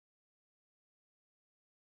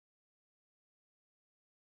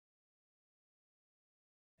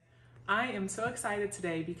I am so excited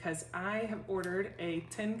today because I have ordered a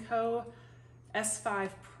Tineco S5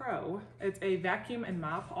 Pro. It's a vacuum and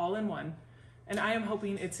mop all in one, and I am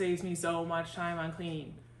hoping it saves me so much time on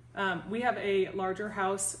cleaning. We have a larger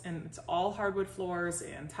house and it's all hardwood floors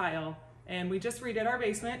and tile, and we just redid our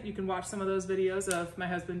basement. You can watch some of those videos of my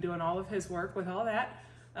husband doing all of his work with all that.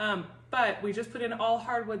 But we just put in all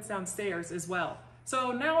hardwoods downstairs as well.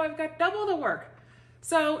 So now I've got double the work.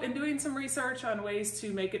 So in doing some research on ways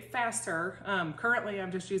to make it faster, currently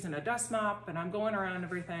I'm just using a dust mop and I'm going around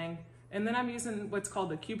everything. And then I'm using what's called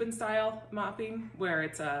the Cuban style mopping, where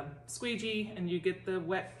it's a squeegee and you get the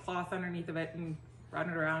wet cloth underneath of it and run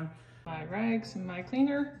it around. My rags and my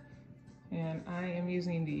cleaner, and I am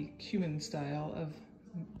using the Cuban style of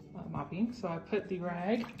mopping. So I put the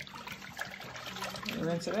rag,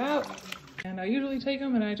 rinse it out, and I usually take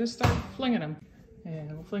them and I just start flinging them.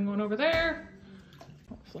 And we'll fling one over there.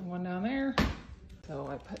 Fling one down there. So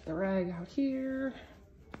I put the rag out here,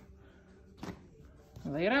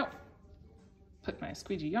 lay it out, put my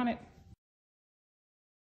squeegee on it.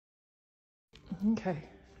 Okay.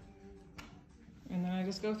 And then I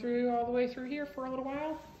just go through all the way through here for a little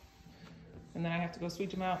while. And then I have to go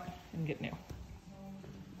squeegee them out and get new.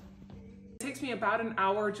 It takes me about an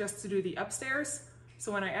hour just to do the upstairs.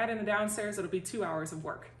 So when I add in the downstairs, it'll be 2 hours of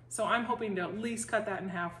work. So I'm hoping to at least cut that in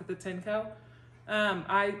half with the Tineco.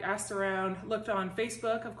 I asked around, looked on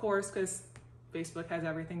Facebook, of course, because Facebook has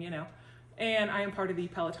everything, you know. And I am part of the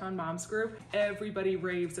Peloton Moms group. Everybody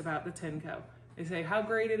raves about the Tineco. They say how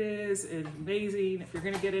great it is, it's amazing. If you're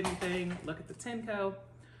gonna get anything, look at the Tineco.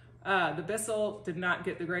 The Bissell did not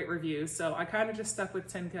get the great reviews, so I kind of just stuck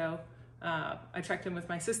with Tineco. I checked in with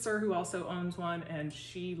my sister, who also owns one, and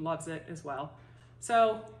she loves it as well.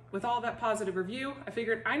 So with all that positive review, I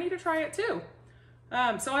figured I need to try it too.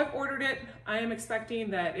 So I've ordered it. I am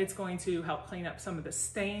expecting that it's going to help clean up some of the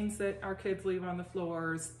stains that our kids leave on the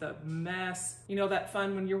floors, the mess. You know that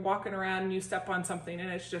fun when you're walking around and you step on something and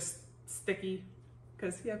it's just sticky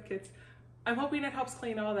because you have kids. I'm hoping it helps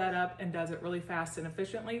clean all that up and does it really fast and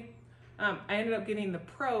efficiently. I ended up getting the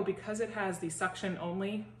Pro because it has the suction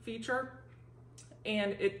only feature,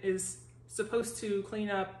 and it is supposed to clean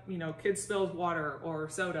up, you know, kids spilled water or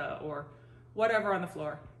soda or whatever on the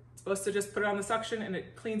floor. It's supposed to just put it on the suction and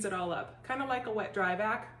it cleans it all up. Kind of like a wet dry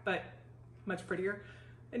vac, but much prettier.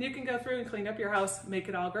 And you can go through and clean up your house, make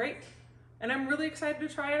it all great. And I'm really excited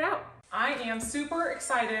to try it out. I am super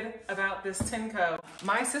excited about this Tineco.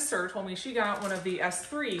 My sister told me she got one of the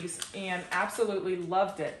S3s and absolutely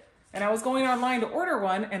loved it. And I was going online to order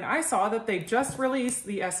one and I saw that they just released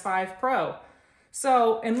the S5 Pro.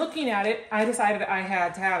 So in looking at it, I decided I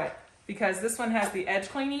had to have it because this one has the edge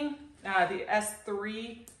cleaning. The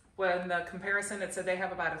S3, when the comparison, it said they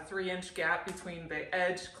have about a 3-inch gap between the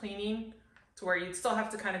edge cleaning to where you'd still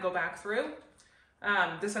have to kind of go back through.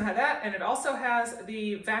 This one had that, and it also has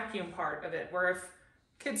the vacuum part of it, where if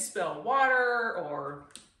kids spill water or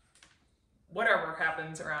whatever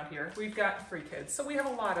happens around here, we've got 3 kids, so we have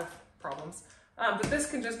a lot of problems. But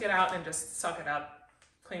this can just get out and just suck it up,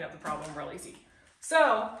 clean up the problem real easy.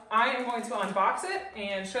 So I am going to unbox it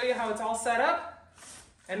and show you how it's all set up,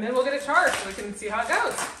 and then we'll get it charged so we can see how it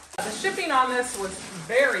goes. The shipping on this was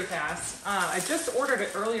very fast. I just ordered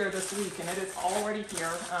it earlier this week and it is already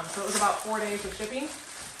here. So it was about 4 days of shipping.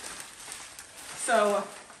 So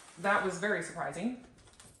that was very surprising.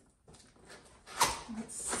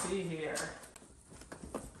 Let's see here.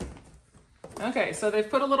 Okay, so they've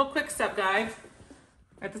put a little quick step guide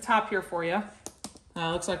at the top here for you.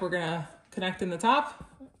 Looks like we're gonna connect in the top,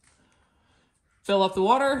 fill up the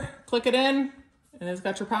water, click it in, and it's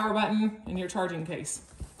got your power button and your charging case.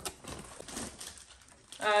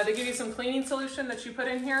 They give you some cleaning solution that you put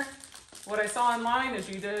in here. What I saw online is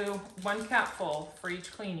you do 1 capful for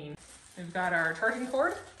each cleaning. We've got our charging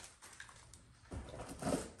cord.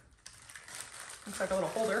 Looks like a little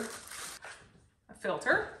holder. A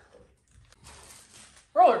filter.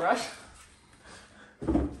 Roller brush.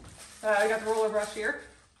 I got the roller brush here.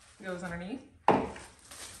 It goes underneath.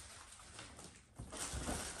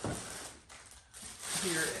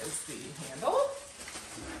 Here is the handle.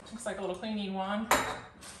 Looks like a little cleaning wand.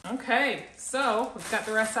 Okay, so we've got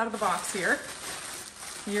the rest out of the box here.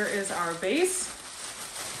 Here is our base.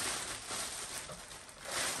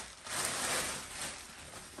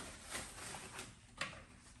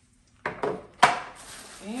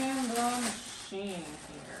 And the machine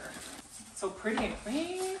here. So pretty and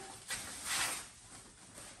clean.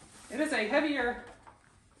 It is a heavier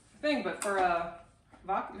thing, but for a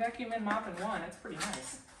vacuum and mop in one, it's pretty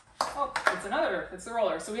nice. Oh, it's the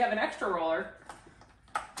roller. So we have an extra roller.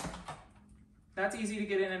 That's easy to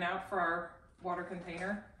get in and out for our water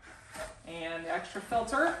container. And the extra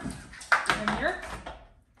filter in here.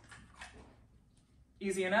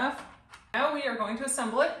 Easy enough. Now we are going to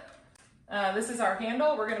assemble it. This is our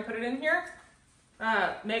handle. We're going to put it in here.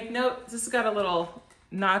 Make note, this has got a little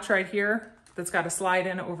notch right here that's got to slide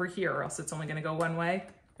in over here, or else it's only going to go one way.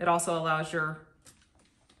 It also allows your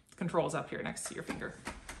controls up here next to your finger.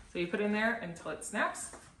 So you put it in there until it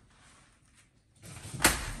snaps.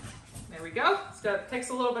 There we go. It takes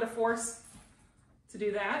a little bit of force to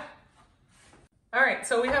do that. All right,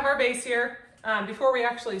 so we have our base here. Before we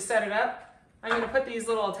actually set it up, I'm going to put these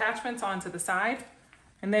little attachments onto the side,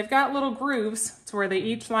 and they've got little grooves to where they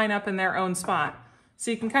each line up in their own spot.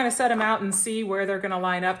 So you can kind of set them out and see where they're going to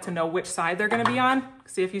line up to know which side they're going to be on.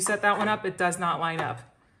 See, if you set that one up, it does not line up.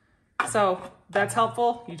 So that's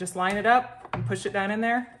helpful. You just line it up and push it down in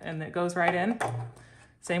there, and it goes right in.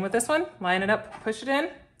 Same with this one. Line it up, push it in.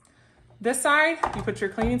 This side, you put your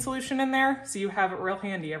cleaning solution in there, so you have it real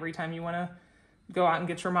handy every time you want to go out and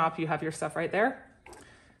get your mop. You have your stuff right there.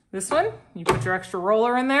 This one, you put your extra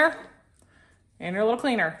roller in there and your little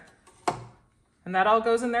cleaner. And that all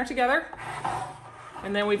goes in there together.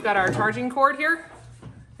 And then we've got our charging cord here.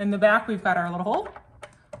 In the back, we've got our little hole.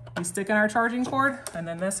 We stick in our charging cord, and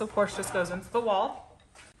then this, of course, just goes into the wall.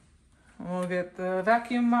 We'll get the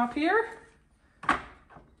vacuum mop here. And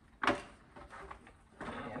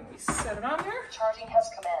we set it on there. Charging has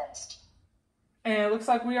commenced. And it looks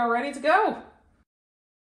like we are ready to go.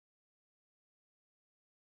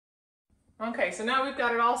 Okay, so now we've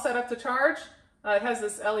got it all set up to charge. It has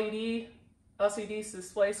this LCD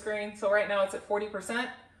display screen. So right now it's at 40%.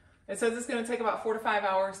 It says it's going to take about 4 to 5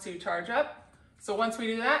 hours to charge up. So once we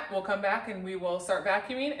do that, we'll come back and we will start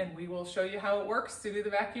vacuuming, and we will show you how it works to do the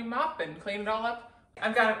vacuum mop and clean it all up.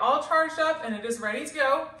 I've got it all charged up and it is ready to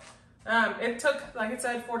go. It took, like I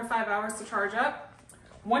said, 4 to 5 hours to charge up.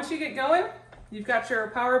 Once you get going, you've got your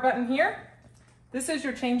power button here. This is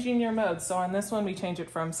your changing your mode. So on this one, we change it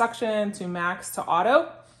from suction to max to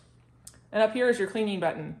auto. And up here is your cleaning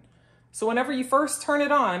button. So whenever you first turn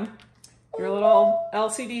it on, your little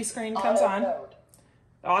LCD screen comes on. It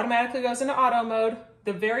automatically goes into auto mode.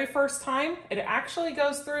 The very first time, it actually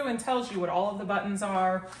goes through and tells you what all of the buttons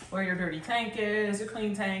are, where your dirty tank is, your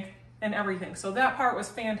clean tank, and everything. So that part was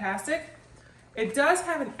fantastic. It does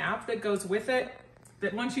have an app that goes with it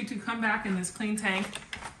that wants you to come back in this clean tank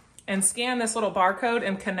and scan this little barcode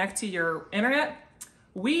and connect to your internet.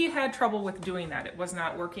 We had trouble with doing that. It was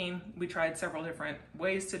not working. We tried several different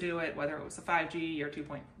ways to do it, whether it was a 5G or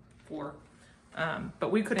 2.4,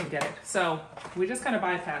 but we couldn't get it. So we just kind of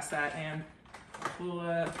bypassed that, and we'll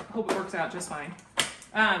hope it works out just fine.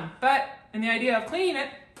 But in the idea of cleaning it,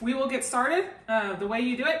 we will get started. The way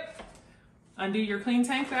you do it, undo your clean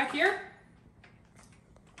tank back here,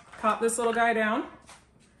 pop this little guy down,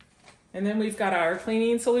 and then we've got our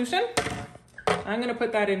cleaning solution. I'm gonna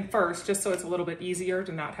put that in first, just so it's a little bit easier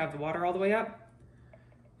to not have the water all the way up.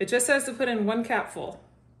 It just says to put in 1 capful.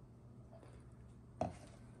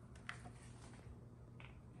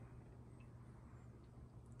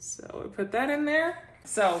 So we put that in there.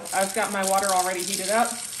 So I've got my water already heated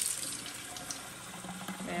up,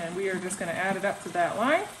 and we are just gonna add it up to that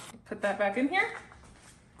line. Put that back in here.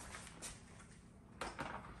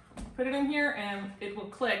 Put it in here and it will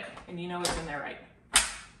click, and you know it's in there right.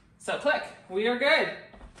 So click, we are good.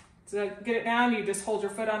 To get it down, you just hold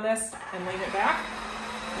your foot on this and lean it back.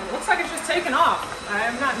 And it looks like it's just taken off. I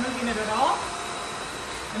am not moving it at all.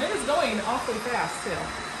 And it is going awfully fast too.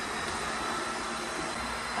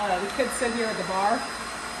 The kids sit here at the bar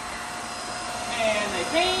and they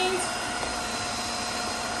paint.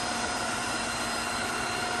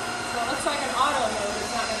 So it looks like an auto mode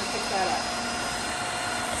is not going to pick that up.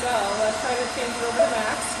 So let's try to change it over to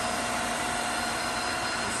max.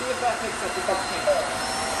 And see if that picks up the paint.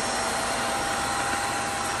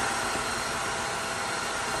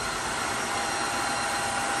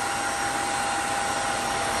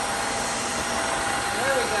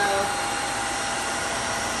 There we go.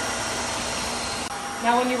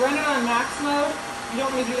 Now when you run it on max mode, you don't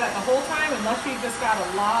want to do that the whole time unless you've just got a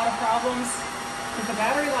lot of problems, because the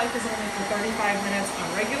battery life is only for 35 minutes on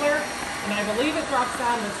regular. And I believe it drops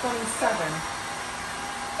down to 27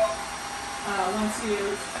 once you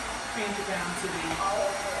change it down to the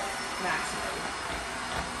max mode.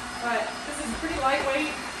 But this is pretty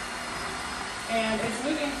lightweight, and it's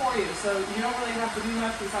moving for you, so you don't really have to do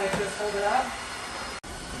much besides just hold it up.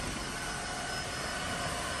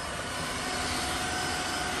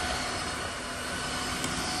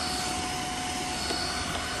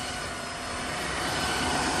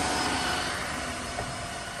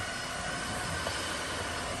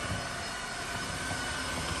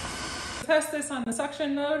 test this on the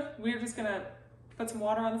suction mode, we're just gonna put some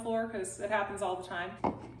water on the floor because it happens all the time.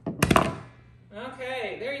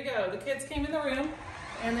 Okay, there you go. The kids came in the room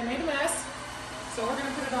and they made a mess. So we're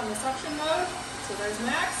gonna put it on the suction mode. So there's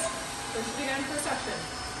max, push it again for suction.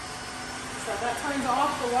 So that turns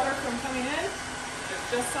off the water from coming in. It's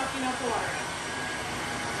just sucking up the water.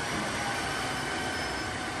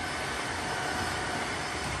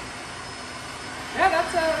 Yeah,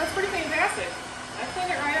 that's pretty fantastic. I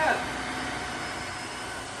cleaned it right up.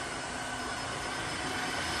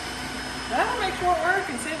 That'll make short work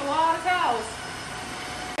and save a lot of towels.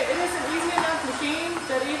 It is an easy enough machine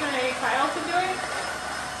that even a child can do it.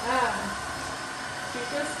 She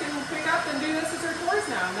just can pick up and do this as her chores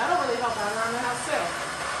now, and that'll really help out around the house too.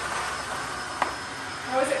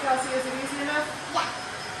 How is it, Kelsey? Is it easy enough? Yeah.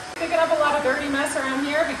 Picking up a lot of dirty mess around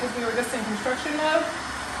here because we were just in construction mode.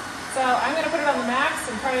 So I'm going to put it on the max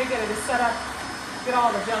and try to get it set up, get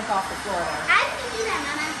all the junk off the floor there. How do you do that,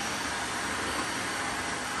 Mama?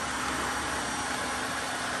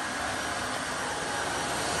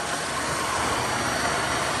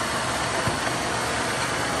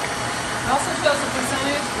 It also shows the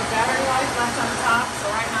percentage of battery life left on the top. So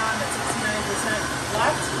right now I'm at 69%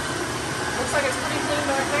 left. Looks like it's pretty clean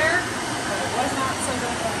back there, but it was not so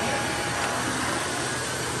good over here.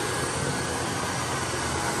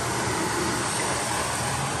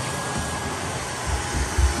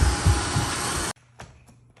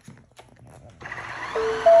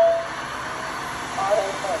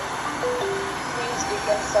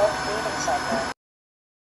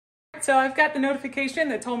 So I've got the notification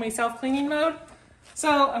that told me self-cleaning mode.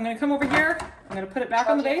 So I'm going to come over here. I'm going to put it back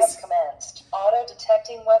on the base. Commenced.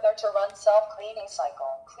 Auto-detecting whether to run self-cleaning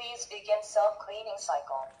cycle. Please begin self-cleaning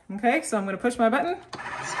cycle. Okay, so I'm going to push my button.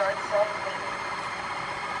 Start self-cleaning.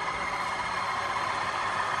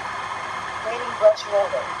 Cleaning brush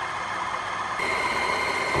roller.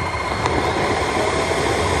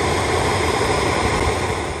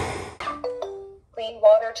 Clean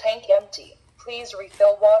water tank empty. Please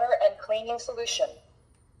refill water and cleaning solution.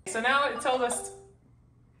 So now it told us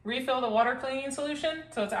refill the water cleaning solution.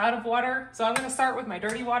 So it's out of water. So I'm going to start with my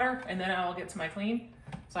dirty water and then I'll get to my clean.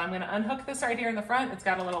 So I'm going to unhook this right here in the front. It's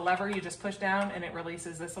got a little lever you just push down and it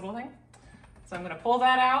releases this little thing. So I'm going to pull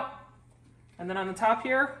that out. And then on the top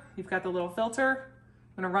here, you've got the little filter.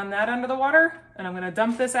 I'm going to run that under the water and I'm going to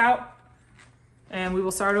dump this out and we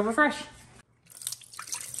will start over fresh.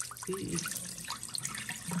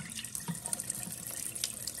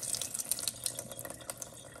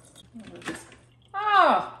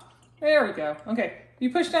 Ah, there we go. Okay, you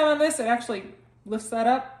push down on this, it actually lifts that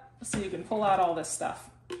up so you can pull out all this stuff.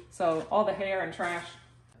 So all the hair and trash.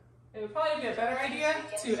 It would probably be a better idea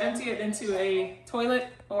to empty it into a toilet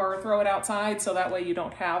or throw it outside so that way you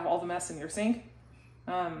don't have all the mess in your sink.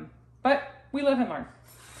 But we live and learn.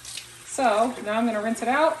 So now I'm gonna rinse it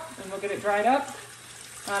out and we'll get it dried up.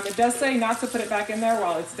 It does say not to put it back in there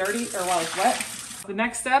while it's dirty or while it's wet. The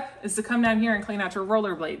next step is to come down here and clean out your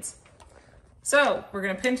roller blades. So we're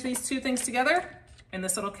gonna pinch these two things together and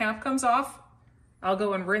this little cap comes off. I'll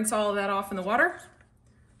go and rinse all of that off in the water.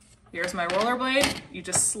 Here's my roller blade. You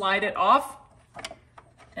just slide it off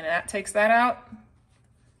and that takes that out.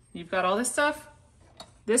 You've got all this stuff.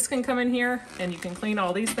 This can come in here and you can clean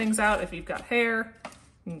all these things out. If you've got hair,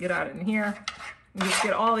 you can get out in here. And just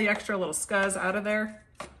get all the extra little scuzz out of there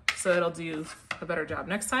so it'll do a better job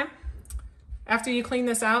next time. After you clean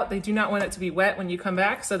this out, they do not want it to be wet when you come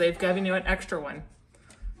back, so they've given you an extra one.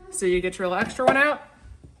 So you get your little extra one out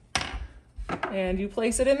and you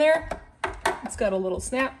place it in there. It's got a little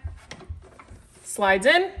snap, slides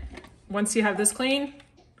in. Once you have this clean,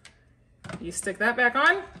 you stick that back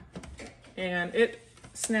on and it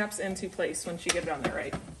snaps into place once you get it on there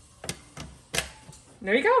right.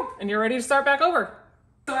 There you go, and you're ready to start back over.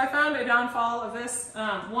 So I found a downfall of this.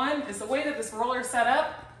 One is the way that this roller is set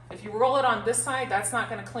up. If you roll it on this side, that's not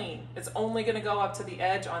gonna clean. It's only gonna go up to the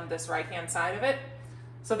edge on this right-hand side of it.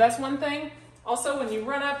 So that's one thing. Also, when you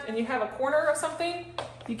run up and you have a corner of something,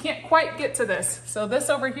 you can't quite get to this. So this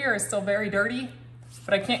over here is still very dirty,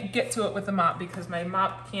 but I can't get to it with the mop because my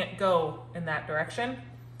mop can't go in that direction.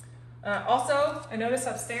 Also, I noticed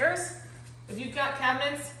upstairs, if you've got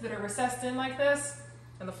cabinets that are recessed in like this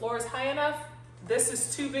and the floor is high enough, this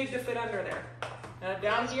is too big to fit under there.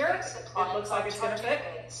 Down here, it looks like it's gonna fit.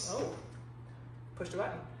 Oh, pushed a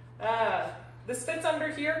button. This fits under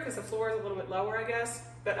here because the floor is a little bit lower, I guess.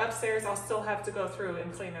 But upstairs, I'll still have to go through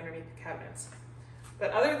and clean underneath the cabinets.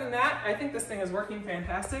 But other than that, I think this thing is working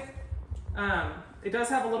fantastic. It does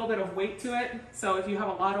have a little bit of weight to it. So if you have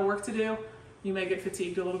a lot of work to do, you may get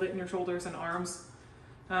fatigued a little bit in your shoulders and arms.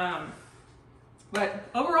 But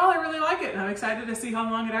overall, I really like it, and I'm excited to see how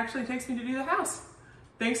long it actually takes me to do the house.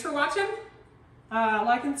 Thanks for watching.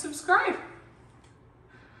 Like and subscribe.